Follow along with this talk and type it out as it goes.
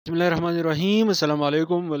بسم الله الرحمن الرحیم. السلام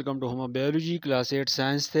علیکم. ویلکم ټو هوم بایولوژي کلاس 8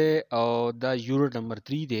 ساينس ته او دا یونټ نمبر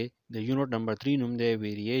 3 دی. د یونټ نمبر 3 نوم دی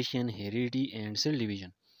ویریشن هیریډي اینڈ سیل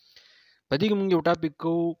ډیویژن. په دې کې موږ یو ټاپک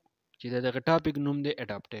کوو چې دغه ټاپک نوم دی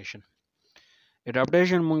اډاپټیشن.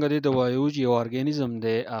 اډاپټیشن موږ دې ته وایو چې یو ارګانیزم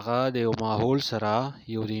دی هغه د یو ماحول سره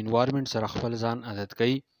یو د انوایرنمنت سره خپل ځان عادت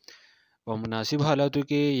کوي په مناسب حالاتو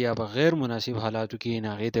کې یا په غیر مناسب حالاتو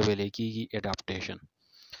کې هغې ته ویل کېږي اډاپټیشن.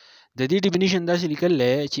 د دې ډیفینیشن داسې لیکل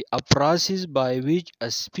دی چې a process by which a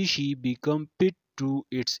species become fit to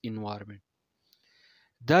its environment.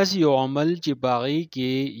 داسې یو عمل چې په هغې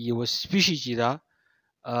کې یو سپیشي چې ده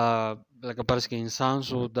لکه فرض کې انسان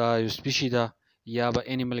سو دا یو سپیشي ده یا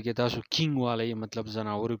به انیمل کې تاسو کینګ والی مطلب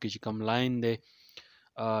زناورو کې چې کم لاین دی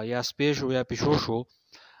یا سپی شو یا پیشو شو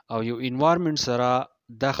او یو انوایرمنټ سره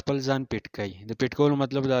دا خپل ځان پیټ کوي. د پیټ کولو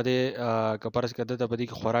مطلب دا دی که فرض کې دته په دې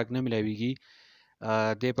کې خوراک نه ملاویږي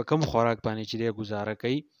د په کم خوراک باندې چې دی گزاره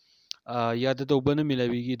کوي یا د اوبه نه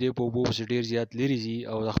ملاویږي د په اوبو پسې ډیر زیات لري ځي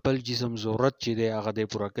او د خپل جسم ضرورت چې دی هغه دی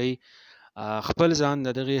پوره کوي خپل ځان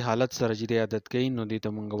د دغه حالت سره چې دی عادت کوي نو دې ته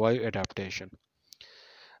مونږ وایو اډاپټیشن.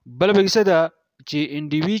 بل به څه ده چې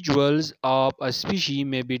individuals of a species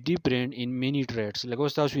may be different in many traits. لکه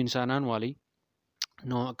اوس تاسو انسانان والی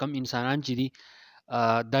نو کم انسانان چې دي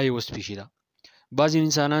دا یو سپیشي ده. بعضې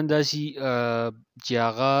انسانان داسې چې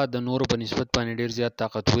هغه د نورو په نسبت باندې ډېر زیات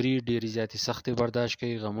طاقتوري ډېرې زیاتې سختې برداشت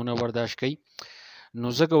کوي غمونه برداشت کوي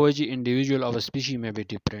نو ځکه وایي چې انډیویجول او سپیشي مې بي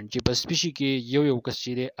ډیفرنټ چې په سپیشي کې یو کس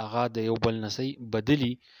چې دی هغه د یو بل نسۍ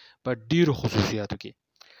بدلی په ډېرو خصوصیاتو کې.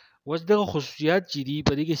 اوس دغه خصوصیات چې دي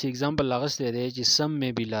په دې کې اگزامپل اخیستی دی چې سم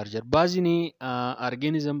مې بي لارجر. بعضې نه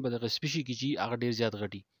ارګانیزم په دغه سپیشي کې چې هغه ډېر زیات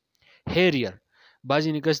غټي هیریر. بعضې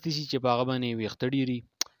نه کس دي چې په هغه باندې ویښته ډېري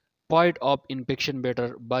پوائنټ اف انفیکشن بیټر.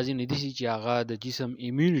 بعضې نه دي چې هغه د جسم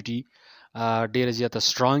امیونټي ډېره زیاته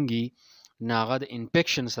سترانګي نه هغه د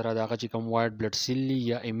انفیکشن سره د هغه چې کوم وایټ بلډ سیل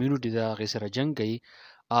یا امیونټي د هغې سره جنګ کوي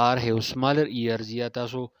آر هیو سمالر ایرز. یا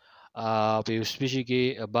تاسو په یو سپیشي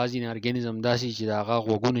کې بعضې نه ارګانیزم داسې چې د هغه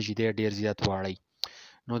غوږونه چې دی ډېر زیات واړی.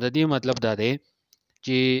 نو د دې مطلب دا دی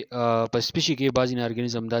چې په سپیشي کې بعضې نه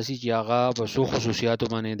ارګانیزم داسې چې هغه په څو خصوصیاتو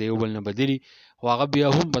باندې د یو بل نه بدلي خو هغه بیا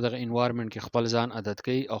هم په دغه انوایرمنټ کې خپل ځان عادت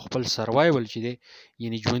کوي او خپل سروایول چې دی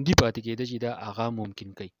یعنی ژوندي پاتې کېده چې دا هغه ممکن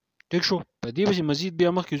کوي. ټیک شو. په دې پسې مزید بیا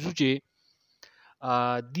مخکې ځو چې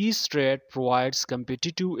these traits provides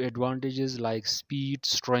competitive advantages like speed,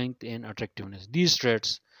 strength and attractiveness. These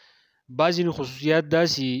traits بعضې خصوصیات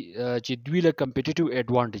داسې چې دوی له competitive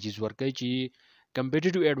advantages ورکوي چې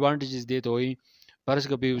competitive advantages دی ته وایي فرض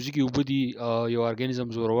که په یو ځای کې اوبه دي یو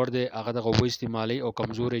ارګانیزم زورور دی هغه دغه اوبه استعمالوي او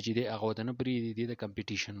کمزوری چې دی هغه ورته نه پرېږدي دې ته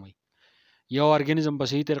کمپټیشن وایي. یو ارګانیزم په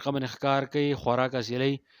صحیح طریقه باندې ښکار کوي خوراک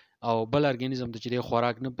حاصلوي او بل ارګانیزم ته چې دی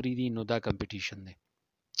خوراک نه پرېږدي نو دا کمپټیشن دی.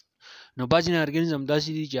 نو بعضې نه ارګانیزم داسې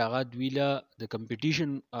دي چې هغه دوی له د کمپټیشن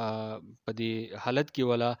په دې حالت کې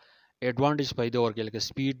ولا ایډوانټیج پیدا ورکوي لکه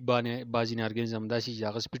سپیډ باندې بعضې نه ارګانیزم داسې چې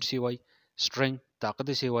هغه سپیډ سی وایي سټرنګ طاقت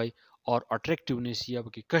سی وایي او اټریکټیونیس یا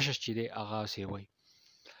پکې کشش چې دی هغه سی وایي.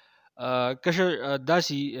 کشه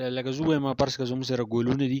داسې لکه زه وایم فرض که زموږ سره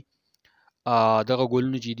ګلونه دي دغه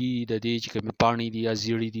ګلونه چې دي د دې چې کومې پاڼې دي یا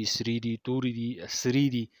زیړې دي سرې دي تورې دي سرې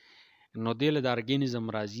دي نو دې له د ارګانیزم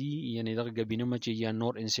راځي یعنې دغه ګبینه مچۍ یا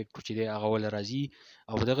نور انسیکټ چې دی هغه ول راځي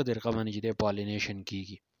او دغه طریقه باندې چې دی پالینیشن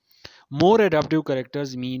کیږي. مور اډاپټیو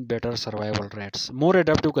کریکټرز مین بیټر سروایول ریټس. مور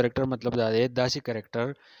اډاپټیو کریکټر مطلب دا دی داسې کریکټر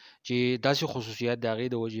چې داسې خصوصیات د هغې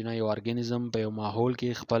د وجې نه یو ارګانیزم په یو ماحول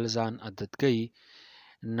کې خپل ځان عادت کوي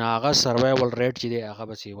نو هغه سروایول ریټ چې دی هغه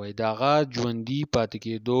به سی وایي د هغه ژوندي پاتې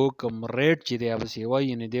کېدو کوم ریټ چې دی هغه به سی وایي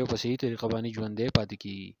یعنې دی په صحیح طریقه باندې ژوندی پاتې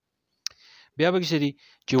کېږي. بیا به څه دي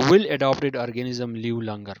چې ویل اډاپټډ ارګانیزم لیو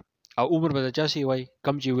لانګر او عمر به د چا سی وایي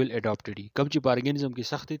کم چې ویل اډاپټډ وي کم چې په ارګانیزم کې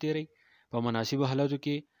سختې تېروي په مناسبو حالاتو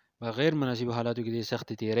کې په غیر مناسبو حالاتو کې د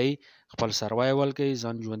سختې تېروي خپل سروایول کوي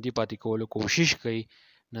ځان ژوندي پاتې کولو کوشش کوي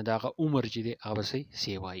نو د هغه عمر چې دی هغه به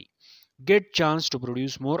سی وایي. ګیټ چانس ټو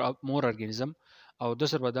پروډیوس مور ارګانیزم او د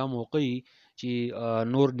سر به دا موقع چې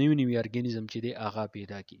نور نوي نوي ارګانیزم چې دی هغه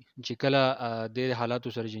پیدا کی چې کله د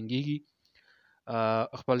حالاتو سره جنګیږي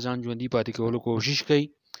خپل ځان ژوندي پاتې کولو کوشش کوي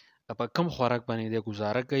په کم خوراک باندې د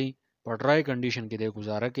گزاره کوي په ډرای کنډیشن کې د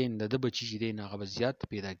گزاره کوي د بچی چې دی هغه زیات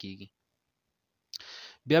پیدا کیږي.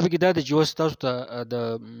 بیا به کې دا د جوس تاسو ته د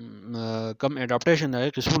کم اډاپټیشن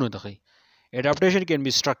د قسمونو دغه اډاپټیشن کین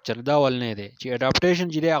بی سټرکچر دا ول نه دی چې اډاپټیشن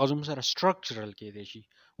چې دی هغه زموږ سره سټرکچرل کې دی شي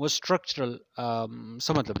و سټرکچرل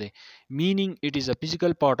څه مطلب دی مینینګ اټ از ا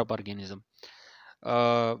فزیکل پارت اف ارګانیزم.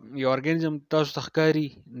 یو ارګانیزم تاسو ته ښکاري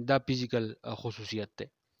دا فزیکل خصوصیت دی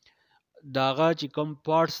دا هغه چې کوم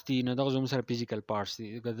پارټس دي نو دغه زموږ سره فزیکل پارټس دي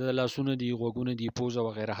د لاسونه دي غوږونه دي پوزه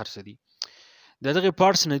وغیره هر څه دي د دغه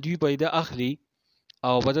پارټس نه دوی پیدا اخلي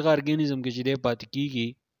او په دغه ارګانیزم کې چې دی پاتې کیږي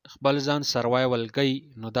خپل ځان سروایول کوي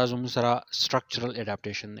نو دا زموږ سره سټرکچرل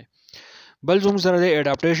اډاپټیشن دی. بل زموږ سره د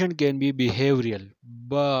اډاپټیشن کین بی بیهیویرل.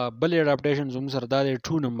 بل اډاپټیشن زموږ سره دا دی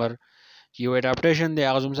 2 نمبر یو اډاپټیشن دی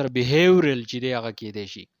هغه زموږ سره بیهیویرل چې دی هغه کېدای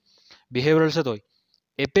شي. بیهیویرل څه دی؟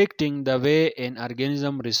 affecting the way an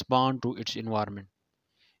organism respond to its environment.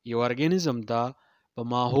 یو ارګانیزم ته په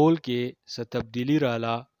ماحول کې څه تبدیلی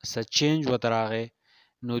رااله څه چینج ورته راغی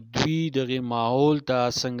نو دوی دغه ماحول ته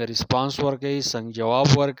څنګه ریسپانس ورکوي څنګه جواب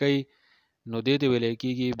ورکوي نو دې ته ویل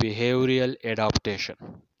کېږي بیهیویرل اډاپټیشن.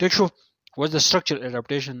 ٹھیک شو. what's the structural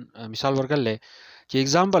adaptation مثال ورکړل چې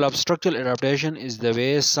example of structural adaptation is the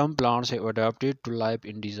way some plants have adapted to life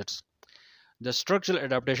in deserts. د structural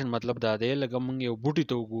adaptation مطلب دا دی لکه موږ یو بوټي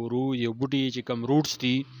ته وګورو یو بوټي چې کم روټس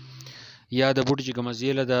دي یا د بوټي چې کوم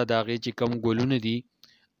زیله ده د هغې چې کم ګلونه دي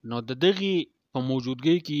نو د دغې په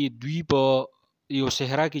موجودګۍ کې دوی په یو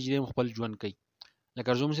صحرا کې چې خپل ژوند کوي.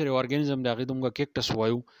 لکه زموږ سره یو ارګانیزم د هغې ته موږ کیکټس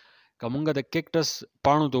وایو که موږ د کیکټس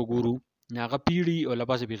پاڼو ته وګورو نو هغه پیړي او له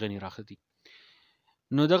پاسه پې غني راخلي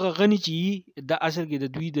نو دغه غني چې دا اصل کې د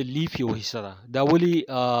دوی د لیف یو حصه ده. دا ولې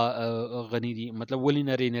غني دي مطلب ولې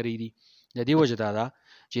نری نری دي د دې وجه دا ده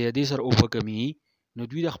چې د دې سره اوبه کمي نو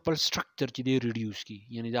دوی د خپل سټرکچر چې دی ریډیوس کی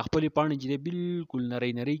یعنی د خپل پاڼې چې دی بالکل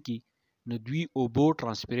نری نری کی نو دوی اوبو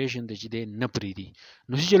ترانسپیریشن د چې دی نه پریدي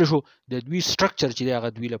نو چې چلو شو د دوی سټرکچر چې دی هغه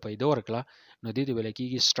دوی له پیدا ورکړه نو دې ته ویل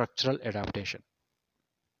کېږي سټرکچرل اډاپټیشن.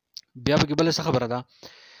 بیا پکې بل څه خبره ده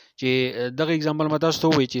چې دغه اگزامپل ما تاسو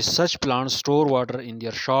ته وایي چې such plants store water in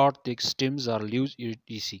their short thick stems or leaves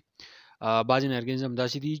etc. بعضې ارګانیزم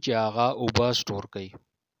داسې دي چې هغه اوبه سټور کوي.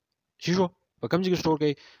 شي شو په کوم ځای کې سټور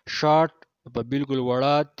کوي؟ شارټ په بالکل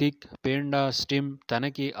وړه تیک پینډا سټیم تنه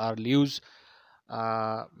کې اور لیوز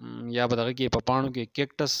یا په دغه کې په پاڼو کې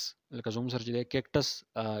کیکټس لکه زموږ سره چې دی کیکټس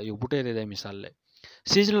یو بوټی دی د مثال دی.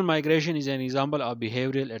 سیزنل مایګریشن از ان ایگزامپل اف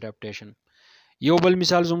بیهیویرل اډاپټیشن. یو بل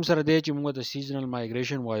مثال زموږ سره دی چې موږ د سیزنل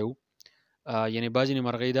مایګریشن وایو یعنی بعضې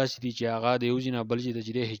مرغۍ داسې دي چې هغه د یو ځای نه بل ځای ته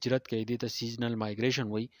چې دی هجرت کوي دې ته سیزنل مایګریشن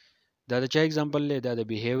وایي. دا د چا اگزامپل دی؟ دا د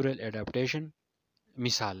بیهیویرل اډاپټیشن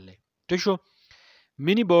مثال دی. ٹھیک شو.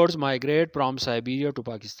 many birds migrate from Siberia to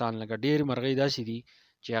Pakistan. لکه ډېر مرغۍ داسې دي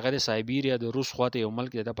چې هغه د سایبیریا د روس خواته یو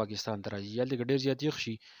ملک دی د پاکستان ته راځي هلته که ډېر زیات یخ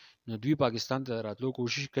شي نو دوی پاکستان ته راتلو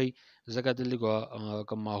کوشش کوي ځکه دلته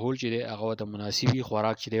کوم ماحول چې دی هغه ورته مناسب وي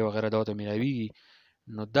خوراک چې دی وغیره دا ورته میلاویږي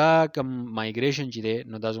نو دا کم مایګریشن چې دی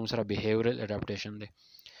نو دا زموږ سره بیهیویرل اډاپټیشن دی.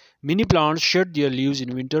 many plants shed their leaves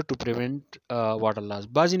in winter to prevent water loss.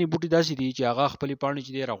 بعضې بوټي داسې دي چې هغه خپلې پاڼې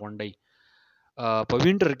چې دی راغونډوي په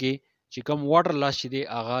وینټر کې چې کم واټر لاس چې دی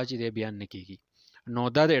هغه چې دی بیان نه کېږي نو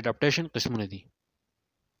دا د اډاپټیشن قسمونه دي.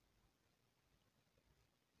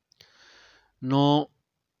 نو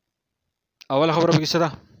اول خبره پکې څه ده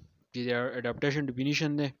چې د اډاپټیشن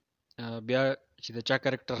ډیفینیشن دی بیا چې د چا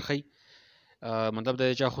کریکټر ښیي مطلب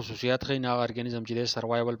د چا خصوصیات ښیي نه هغه ارګانیزم چې دی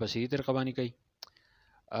سروایول په صحیح طریقه باندې کوي.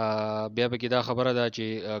 بیا پکې دا خبره ده چې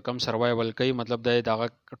کم سروایول کوي مطلب د هغه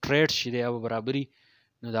ټریټس چې دی هغه برابري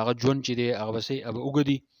نو د هغه ژوند چې دی هغه به صحیح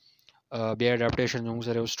اوږدي. بیا اډاپټیشن زموږ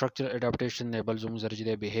سره یو سټرکچر اډاپټیشن دی بل زموږ سره چې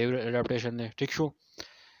دی بیهیویرل اډاپټیشن دی. ټیک شو.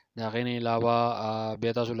 د هغې نه علاوه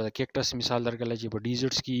بیا تاسو له کیکټس مثال درکړلی چې په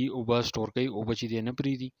ډیزرټس کې اوبه سټور کوي اوبه چې دی نه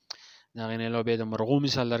پرېږدي. د هغې نه علاوه بیا د مرغو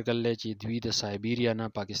مثال درکړلی چې دوی د سایبیریا نه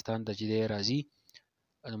پاکستان ته چې دی راځي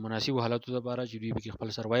د مناسبو حالاتو لپاره چې دوی پکې خپل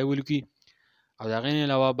سروایول کړي. او د هغې نه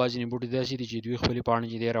علاوه بعضې بوټي داسې دي چې دوی خپلې پاڼې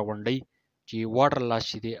چې دی راغونډوي چې واټر لاس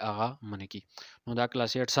چې دی هغه منع کړي. نو دا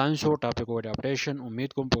کلاس 8 ساینس و ټاپک و اډاپټیشن.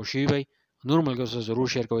 امید کوم پوه شوي وئ. نور ملګرو سره ضرور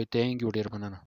شیر کوئ. تھینک یو ډېر مننه.